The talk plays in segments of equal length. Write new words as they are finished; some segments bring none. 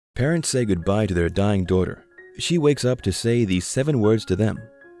Parents say goodbye to their dying daughter. She wakes up to say these 7 words to them.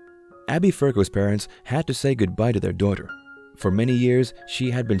 Abby Furco's parents had to say goodbye to their daughter. For many years,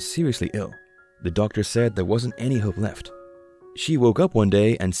 she had been seriously ill. The doctor said there wasn't any hope left. She woke up one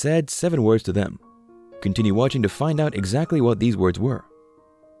day and said 7 words to them. Continue watching to find out exactly what these words were.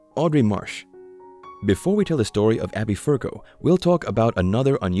 Audrey Marsh. Before we tell the story of Abby Furco, we'll talk about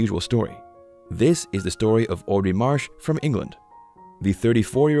another unusual story. This is the story of Audrey Marsh from England. The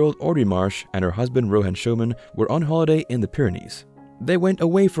 34-year-old Audrey Marsh and her husband Rohan Showman were on holiday in the Pyrenees. They went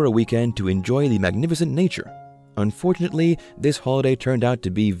away for a weekend to enjoy the magnificent nature. Unfortunately, this holiday turned out to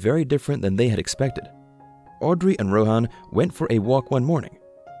be very different than they had expected. Audrey and Rohan went for a walk one morning.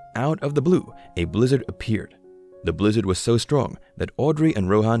 Out of the blue, a blizzard appeared. The blizzard was so strong that Audrey and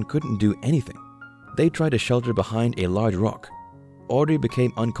Rohan couldn't do anything. They tried to shelter behind a large rock. Audrey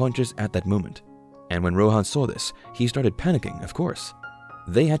became unconscious at that moment. And when Rohan saw this, he started panicking, of course.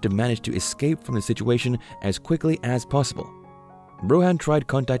 They had to manage to escape from the situation as quickly as possible. Rohan tried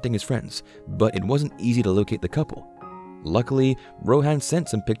contacting his friends, but it wasn't easy to locate the couple. Luckily, Rohan sent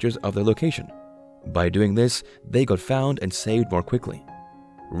some pictures of their location. By doing this, they got found and saved more quickly.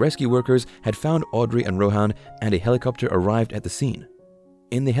 Rescue workers had found Audrey and Rohan, and a helicopter arrived at the scene.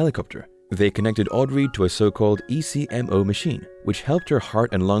 In the helicopter, they connected Audrey to a so-called ECMO machine, which helped her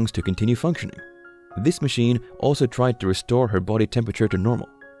heart and lungs to continue functioning. This machine also tried to restore her body temperature to normal.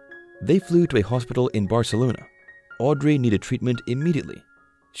 They flew to a hospital in Barcelona. Audrey needed treatment immediately.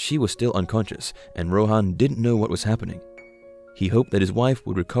 She was still unconscious, and Rohan didn't know what was happening. He hoped that his wife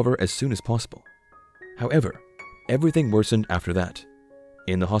would recover as soon as possible. However, everything worsened after that.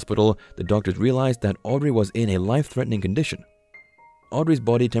 In the hospital, the doctors realized that Audrey was in a life-threatening condition. Audrey's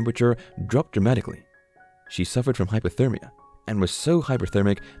body temperature dropped dramatically. She suffered from hypothermia and was so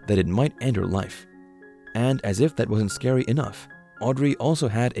hyperthermic that it might end her life. And as if that wasn't scary enough, Audrey also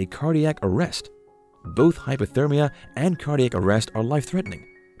had a cardiac arrest. Both hypothermia and cardiac arrest are life-threatening,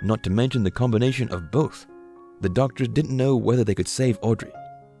 not to mention the combination of both. The doctors didn't know whether they could save Audrey.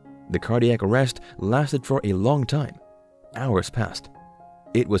 The cardiac arrest lasted for a long time. Hours passed.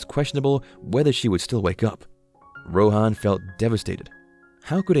 It was questionable whether she would still wake up. Rohan felt devastated.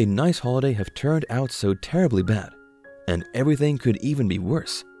 How could a nice holiday have turned out so terribly bad? And everything could even be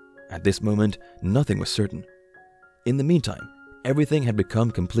worse. At this moment, nothing was certain. In the meantime, everything had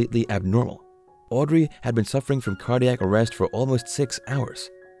become completely abnormal. Audrey had been suffering from cardiac arrest for almost 6 hours.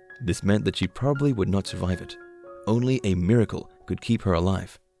 This meant that she probably would not survive it. Only a miracle could keep her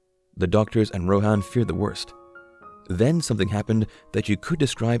alive. The doctors and Rohan feared the worst. Then something happened that you could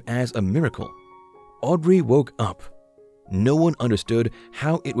describe as a miracle. Audrey woke up. No one understood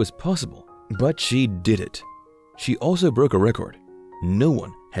how it was possible, but she did it. She also broke a record. No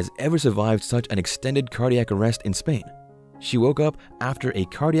one has ever survived such an extended cardiac arrest in Spain. She woke up after a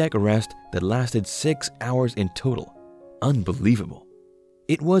cardiac arrest that lasted 6 hours in total. Unbelievable.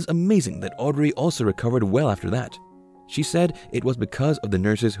 It was amazing that Audrey also recovered well after that. She said it was because of the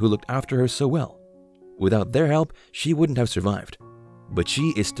nurses who looked after her so well. Without their help, she wouldn't have survived. But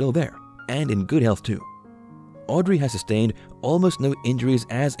she is still there, and in good health too. Audrey has sustained almost no injuries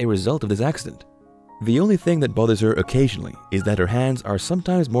as a result of this accident. The only thing that bothers her occasionally is that her hands are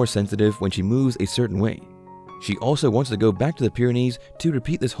sometimes more sensitive when she moves a certain way. She also wants to go back to the Pyrenees to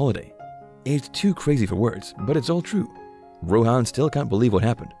repeat this holiday. It's too crazy for words, but it's all true. Rohan still can't believe what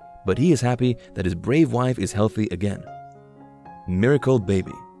happened, but he is happy that his brave wife is healthy again. Miracle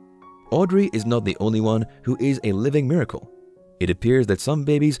baby. Audrey is not the only one who is a living miracle. It appears that some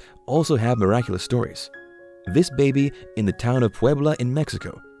babies also have miraculous stories. This baby in the town of Puebla in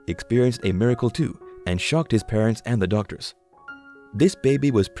Mexico experienced a miracle too and shocked his parents and the doctors. This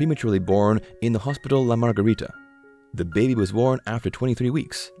baby was prematurely born in the hospital La Margarita. The baby was born after 23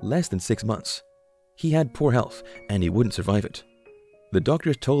 weeks, less than 6 months. He had poor health and he wouldn't survive it. The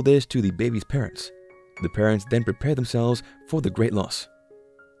doctors told this to the baby's parents. The parents then prepared themselves for the great loss.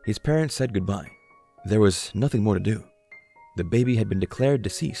 His parents said goodbye. There was nothing more to do. The baby had been declared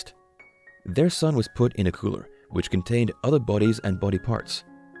deceased. Their son was put in a cooler, which contained other bodies and body parts.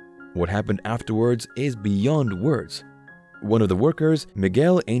 What happened afterwards is beyond words. One of the workers,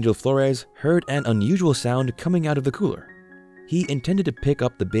 Miguel Angel Flores, heard an unusual sound coming out of the cooler. He intended to pick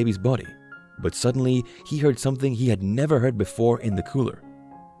up the baby's body, but suddenly he heard something he had never heard before in the cooler.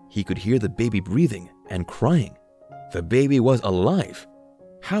 He could hear the baby breathing and crying. The baby was alive.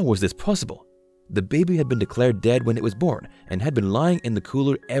 How was this possible? The baby had been declared dead when it was born and had been lying in the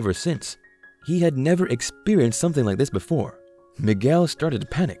cooler ever since. He had never experienced something like this before. Miguel started to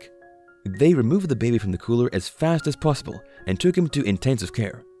panic. They removed the baby from the cooler as fast as possible and took him to intensive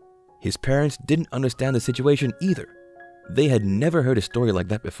care. His parents didn't understand the situation either. They had never heard a story like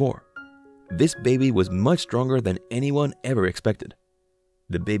that before. This baby was much stronger than anyone ever expected.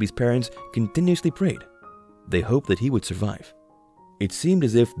 The baby's parents continuously prayed. They hoped that he would survive. It seemed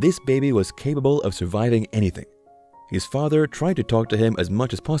as if this baby was capable of surviving anything. His father tried to talk to him as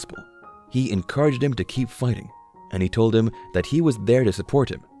much as possible. He encouraged him to keep fighting, and he told him that he was there to support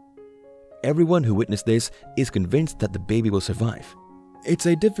him. Everyone who witnessed this is convinced that the baby will survive. It's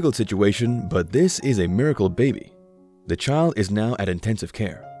a difficult situation, but this is a miracle baby. The child is now at intensive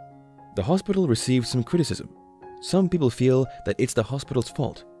care. The hospital received some criticism. Some people feel that it's the hospital's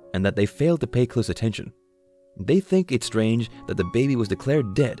fault and that they failed to pay close attention. They think it's strange that the baby was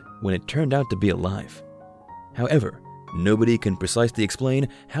declared dead when it turned out to be alive. However, nobody can precisely explain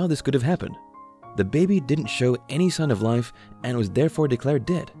how this could have happened. The baby didn't show any sign of life and was therefore declared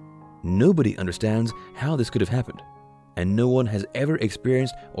dead. Nobody understands how this could have happened, and no one has ever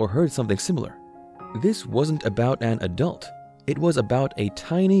experienced or heard something similar. This wasn't about an adult. It was about a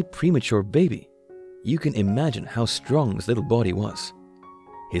tiny premature baby. You can imagine how strong this little body was.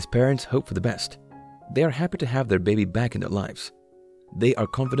 His parents hope for the best. They are happy to have their baby back in their lives. They are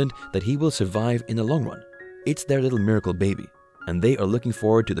confident that he will survive in the long run. It's their little miracle baby, and they are looking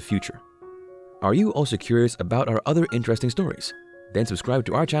forward to the future. Are you also curious about our other interesting stories? Then subscribe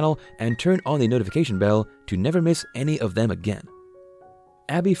to our channel and turn on the notification bell to never miss any of them again.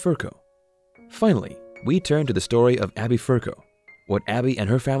 Abby Furco. Finally, we turn to the story of Abby Furco. What Abby and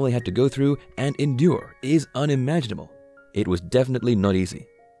her family had to go through and endure is unimaginable. It was definitely not easy.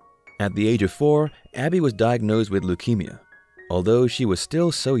 At the age of 4, Abby was diagnosed with leukemia. Although she was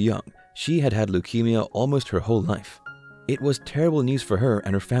still so young, she had had leukemia almost her whole life. It was terrible news for her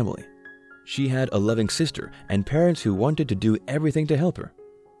and her family. She had a loving sister and parents who wanted to do everything to help her.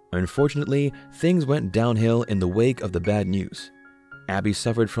 Unfortunately, things went downhill in the wake of the bad news. Abby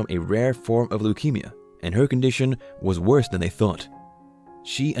suffered from a rare form of leukemia, and her condition was worse than they thought.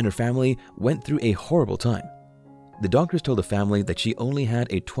 She and her family went through a horrible time. The doctors told the family that she only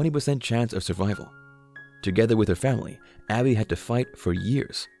had a 20% chance of survival. Together with her family, Abby had to fight for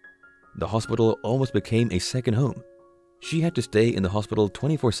years. The hospital almost became a second home. She had to stay in the hospital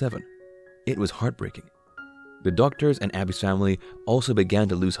 24/7. It was heartbreaking. The doctors and Abby's family also began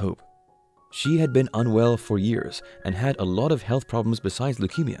to lose hope. She had been unwell for years and had a lot of health problems besides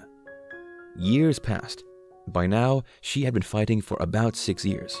leukemia. Years passed. By now, she had been fighting for about 6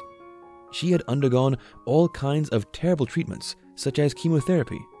 years. She had undergone all kinds of terrible treatments, such as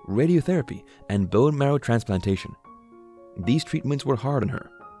chemotherapy, radiotherapy, and bone marrow transplantation. These treatments were hard on her,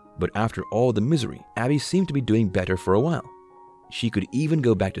 but after all the misery, Abby seemed to be doing better for a while. She could even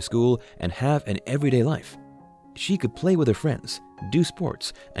go back to school and have an everyday life. She could play with her friends, do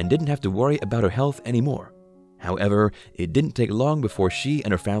sports, and didn't have to worry about her health anymore. However, it didn't take long before she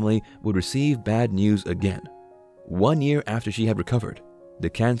and her family would receive bad news again. 1 year after she had recovered, the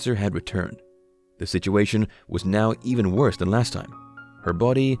cancer had returned. The situation was now even worse than last time. Her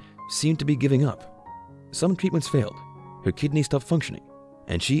body seemed to be giving up. Some treatments failed, her kidney stopped functioning,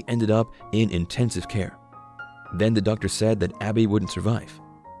 and she ended up in intensive care. Then the doctor said that Abby wouldn't survive.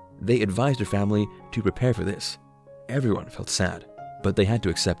 They advised her family to prepare for this. Everyone felt sad, but they had to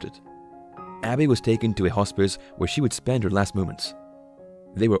accept it. Abby was taken to a hospice where she would spend her last moments.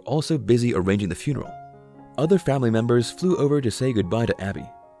 They were also busy arranging the funeral. Other family members flew over to say goodbye to Abby.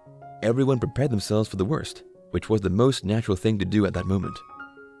 Everyone prepared themselves for the worst, which was the most natural thing to do at that moment.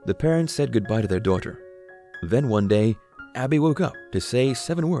 The parents said goodbye to their daughter. Then one day, Abby woke up to say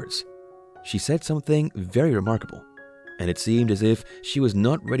 7 words. She said something very remarkable, and it seemed as if she was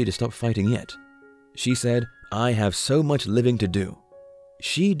not ready to stop fighting yet. She said, "I have so much living to do."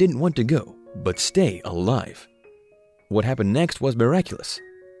 She didn't want to go, but stay alive. What happened next was miraculous.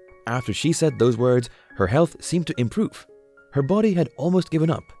 After she said those words, her health seemed to improve. Her body had almost given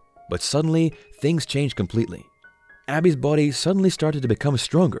up, but suddenly things changed completely. Abby's body suddenly started to become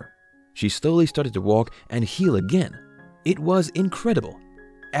stronger. She slowly started to walk and heal again. It was incredible.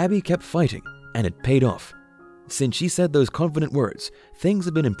 Abby kept fighting, and it paid off. Since she said those confident words, things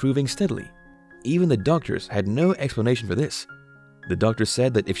have been improving steadily. Even the doctors had no explanation for this. The doctors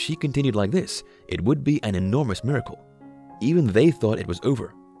said that if she continued like this, it would be an enormous miracle. Even they thought it was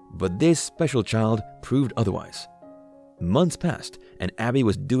over, but this special child proved otherwise. Months passed, and Abby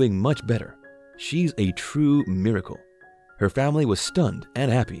was doing much better. She's a true miracle. Her family was stunned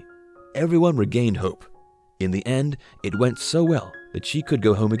and happy. Everyone regained hope. In the end, it went so well that she could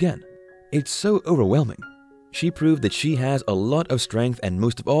go home again. It's so overwhelming. She proved that she has a lot of strength and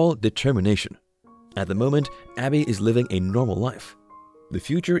most of all, determination. At the moment, Abby is living a normal life. The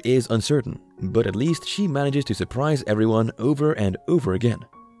future is uncertain, but at least she manages to surprise everyone over and over again.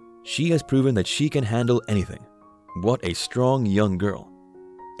 She has proven that she can handle anything. What a strong young girl.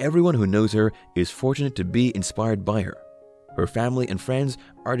 Everyone who knows her is fortunate to be inspired by her. Her family and friends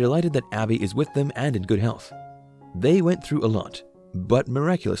are delighted that Abby is with them and in good health. They went through a lot, but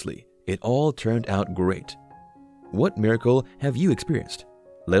miraculously, it all turned out great. What miracle have you experienced?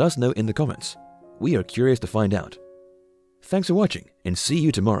 Let us know in the comments. We are curious to find out. Thanks for watching and see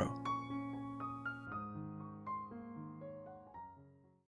you tomorrow.